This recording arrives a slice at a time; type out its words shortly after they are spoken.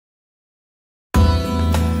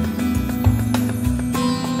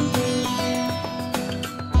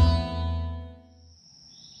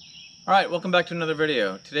Alright, welcome back to another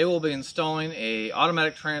video. Today we'll be installing a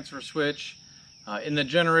automatic transfer switch in the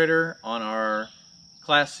generator on our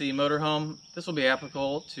Class C motorhome. This will be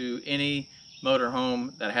applicable to any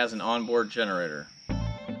motorhome that has an onboard generator.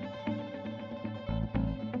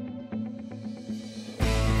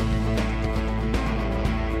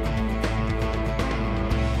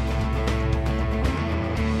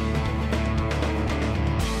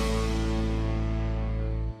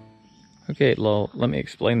 Okay, well, let me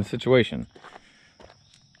explain the situation.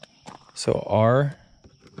 So our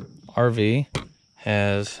RV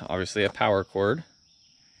has obviously a power cord.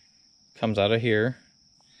 Comes out of here.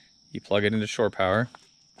 You plug it into shore power.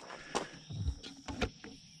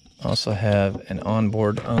 Also have an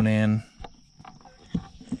onboard Onan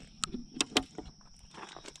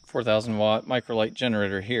 4,000 watt microlight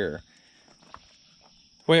generator here.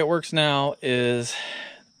 The way it works now is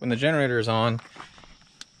when the generator is on,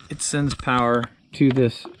 it sends power to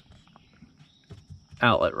this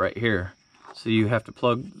outlet right here. So you have to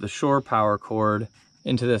plug the shore power cord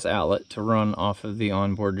into this outlet to run off of the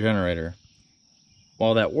onboard generator.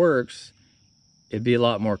 While that works, it'd be a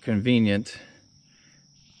lot more convenient,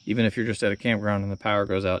 even if you're just at a campground and the power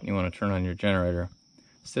goes out and you want to turn on your generator.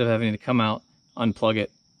 Instead of having to come out, unplug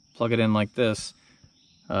it, plug it in like this,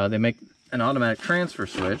 they make an automatic transfer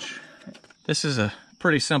switch. This is a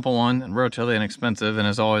pretty simple one and relatively inexpensive, and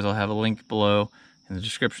as always I'll have a link below in the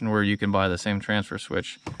description where you can buy the same transfer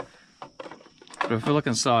switch. But if we look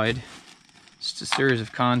inside, it's just a series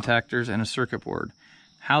of contactors and a circuit board.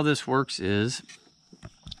 How this works is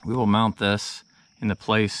we will mount this in the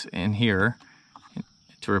place in here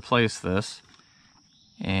to replace this,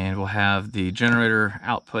 and we'll have the generator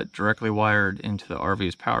output directly wired into the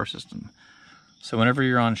RV's power system. So whenever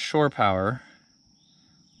you're on shore power,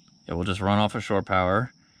 it will just run off of shore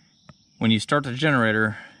power. When you start the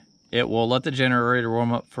generator, it will let the generator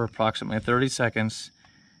warm up for approximately 30 seconds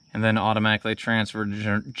and then automatically transfer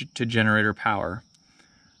to generator power.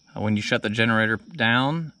 When you shut the generator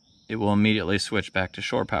down, it will immediately switch back to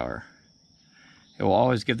shore power. It will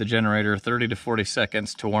always give the generator 30 to 40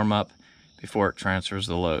 seconds to warm up before it transfers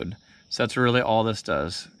the load. So that's really all this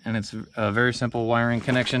does. And it's a very simple wiring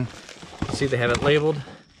connection. See, they have it labeled.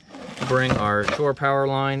 Bring our shore power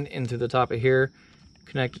line into the top of here,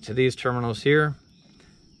 connect it to these terminals here.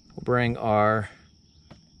 We'll bring our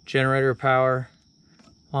generator power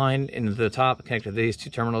line into the top, connect to these two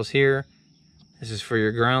terminals here. This is for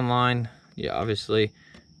your ground line. Yeah, obviously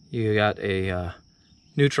you got a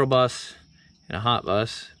neutral bus and a hot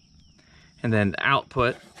bus. And then the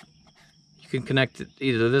output, you can connect it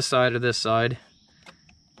either this side or this side.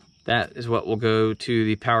 That is what will go to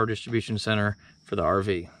the power distribution center for the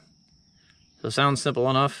RV. So it sounds simple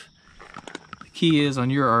enough. The key is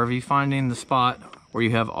on your RV finding the spot where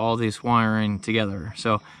you have all this wiring together.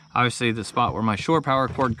 So obviously the spot where my shore power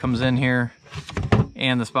cord comes in here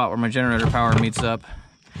and the spot where my generator power meets up,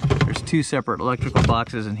 there's two separate electrical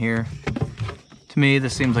boxes in here. To me,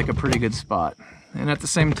 this seems like a pretty good spot. And at the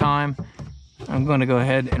same time, I'm going to go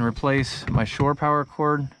ahead and replace my shore power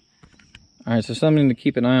cord. All right, so something to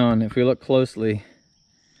keep an eye on. If we look closely,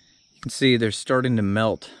 you can see they're starting to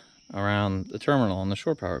melt around the terminal on the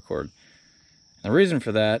shore power cord. And the reason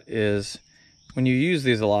for that is when you use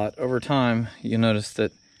these a lot, over time, you'll notice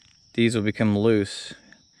that these will become loose.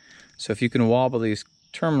 So if you can wobble these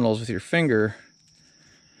terminals with your finger,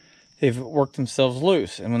 they've worked themselves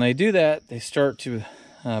loose. And when they do that, they start to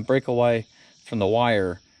break away from the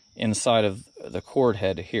wire inside of the cord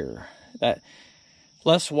head here. That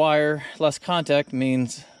less wire, less contact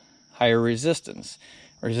means higher resistance.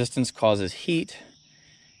 Resistance causes heat,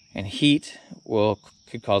 and heat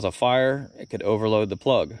could cause a fire. It could overload the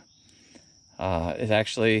plug.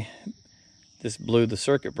 This blew the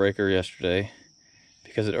circuit breaker yesterday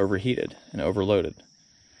because it overheated and overloaded.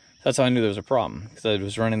 That's how I knew there was a problem, because I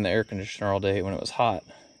was running the air conditioner all day when it was hot.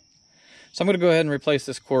 So I'm going to go ahead and replace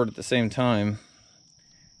this cord at the same time,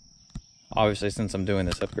 obviously, since I'm doing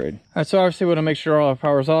this upgrade. All right, so obviously we want to make sure all our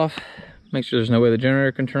power's off, make sure there's no way the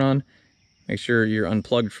generator can turn on, make sure you're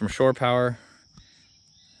unplugged from shore power.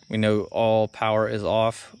 We know all power is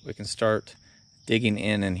off. We can start digging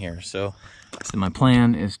in here. So my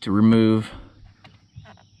plan is to remove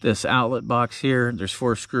this outlet box here. There's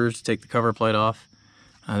 4 screws to take the cover plate off.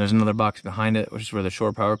 There's another box behind it, which is where the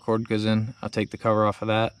shore power cord goes in. I'll take the cover off of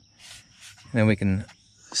that, and then we can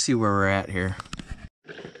see where we're at here.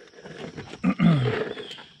 All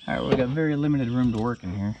right, we've got very limited room to work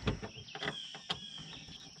in here.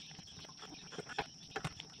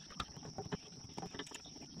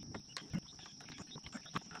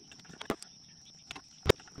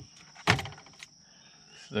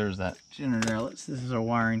 So there's that generator outlet. So this is our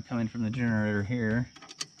wiring coming from the generator here.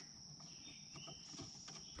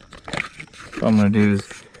 What I'm going to do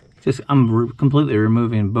is I'm completely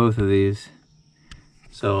removing both of these.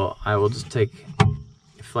 So I will just take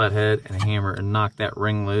a flathead and a hammer and knock that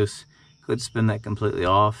ring loose. Could spin that completely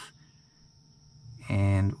off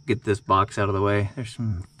and get this box out of the way. There's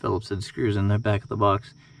some Phillips head screws in the back of the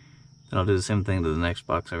box. Then I'll do the same thing to the next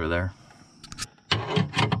box over there.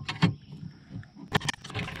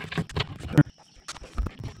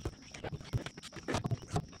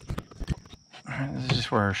 This is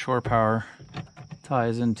just where our shore power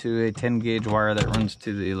ties into a 10 gauge wire that runs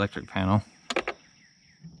to the electric panel.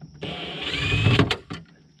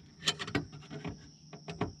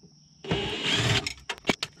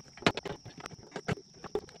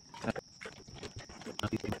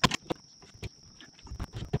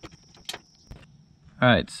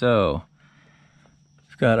 Alright, so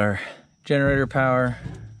we've got our generator power,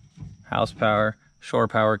 house power, shore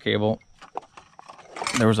power cable.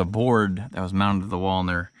 There was a board that was mounted to the wall in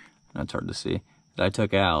there, and it's hard to see, that I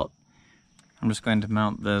took out. I'm just going to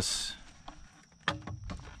mount this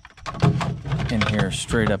in here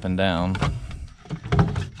straight up and down.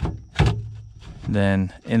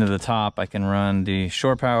 Then into the top I can run the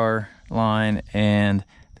shore power line and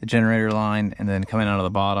the generator line, and then coming out of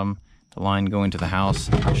the bottom, the line going to the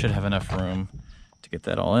house. I should have enough room to get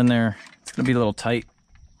that all in there. It's gonna be a little tight.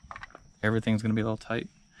 Everything's gonna be a little tight,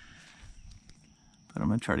 but I'm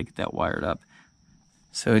gonna try to get that wired up.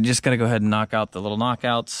 So we just gotta go ahead and knock out the little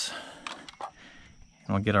knockouts, and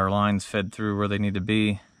we'll get our lines fed through where they need to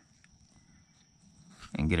be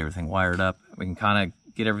and get everything wired up. We can kind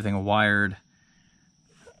of get everything wired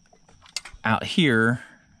out here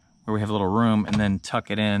where we have a little room, and then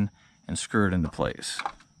tuck it in and screw it into place.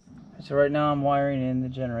 So right now I'm wiring in the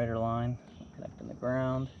generator line, connecting the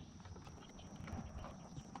ground.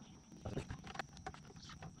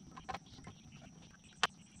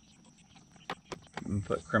 And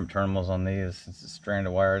put crimp terminals on these since it's strand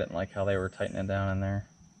of wire. I didn't like how they were tightening down in there.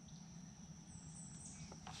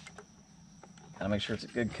 Gotta make sure it's a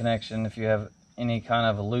good connection. If you have any kind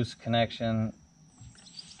of a loose connection,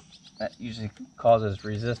 that usually causes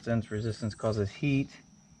resistance. Resistance causes heat.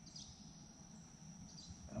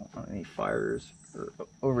 I don't want any fires or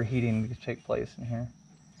overheating to take place in here.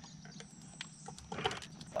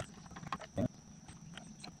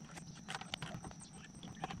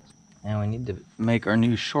 Now we need to make our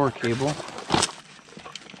new shore cable.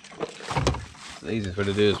 So the easiest way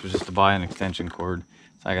to do this was just to buy an extension cord.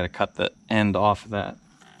 So I got to cut the end off of that.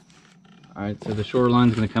 Alright, so the shore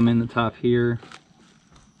line's going to come in the top here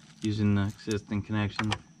using the existing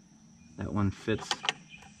connection. That one fits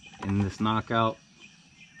in this knockout.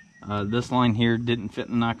 This line here didn't fit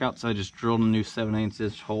in the knockout, so I just drilled a new 7/8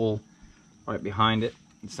 inch hole right behind it.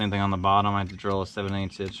 The same thing on the bottom. I had to drill a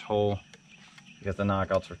 7/8 inch hole because the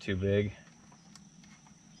knockouts were too big.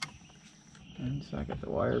 And so I got the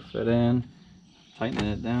wire fit in,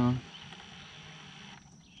 tightening it down.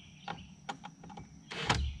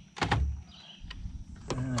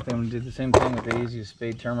 And I think I'm going to do the same thing with these. Use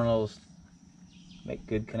spade terminals, make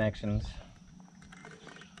good connections.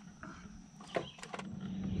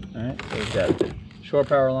 Alright, so we've got the shore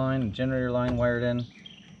power line and generator line wired in.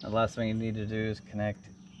 The last thing you need to do is connect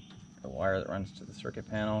the wire that runs to the circuit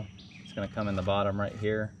panel. It's going to come in the bottom right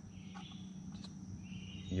here.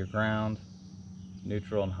 Just your ground,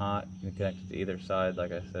 neutral and hot. You can connect it to either side.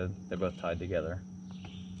 Like I said, they're both tied together.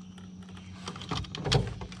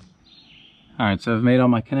 Alright, so I've made all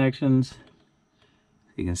my connections.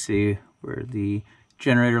 You can see where the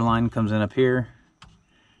generator line comes in up here.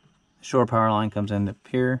 The shore power line comes in up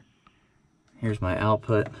here. Here's my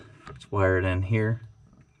output. It's wired in here.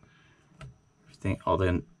 All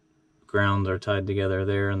the grounds are tied together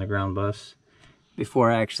there in the ground bus.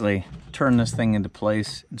 Before I actually turn this thing into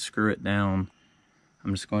place and screw it down,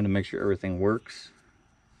 I'm just going to make sure everything works.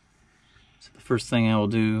 So the first thing I will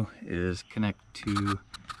do is connect to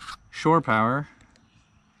shore power.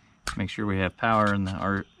 Make sure we have power in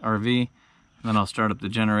the RV. And then I'll start up the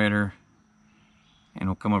generator, and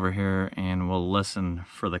we'll come over here and we'll listen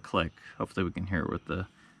for the click. Hopefully we can hear it with the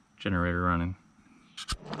generator running.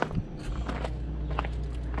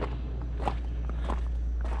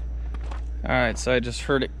 Alright, so I just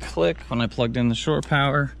heard it click when I plugged in the shore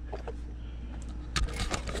power.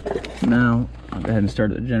 Now I'll go ahead and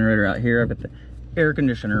start the generator out here. I've got the air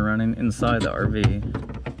conditioner running inside the RV.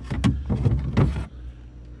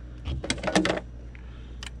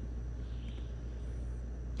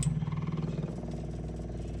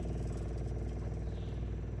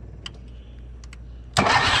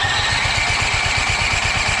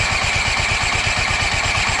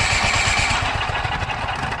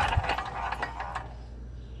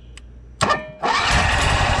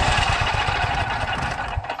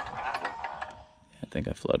 think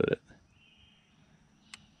I flooded it.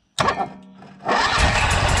 Alright,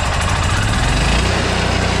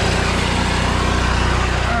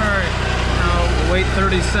 now we'll wait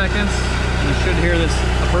 30 seconds and you should hear this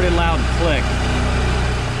a pretty loud click.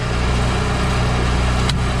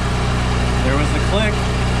 There was the click.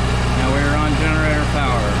 Now we're on generator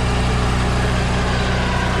power.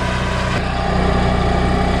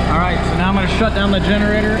 Alright, so now I'm going to shut down the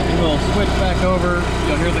generator and we'll switch back over.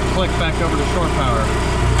 You'll hear the click back over to shore power.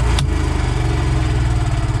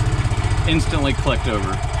 Instantly clicked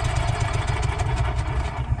over.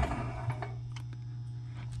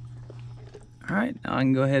 Alright, now I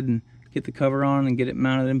can go ahead and get the cover on and get it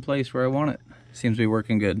mounted in place where I want it. Seems to be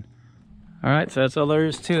working good. Alright, so that's all there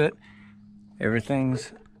is to it.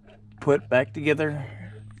 Everything's put back together.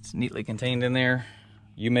 It's neatly contained in there.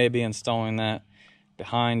 You may be installing that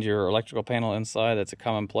behind your electrical panel inside. That's a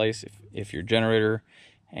common place if your generator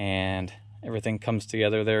and everything comes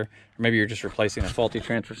together there. Or maybe you're just replacing a faulty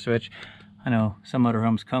transfer switch. I know some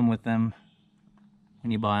motorhomes come with them when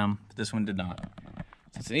you buy them, but this one did not.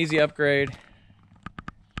 So it's an easy upgrade.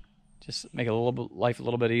 Just make a little bit, life a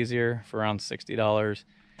little bit easier for around $60.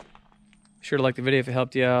 Be sure to like the video if it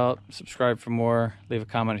helped you out. Subscribe for more. Leave a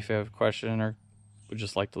comment if you have a question or would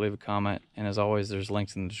just like to leave a comment. And as always, there's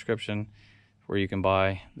links in the description where you can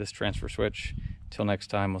buy this transfer switch. Till next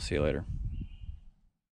time, we'll see you later.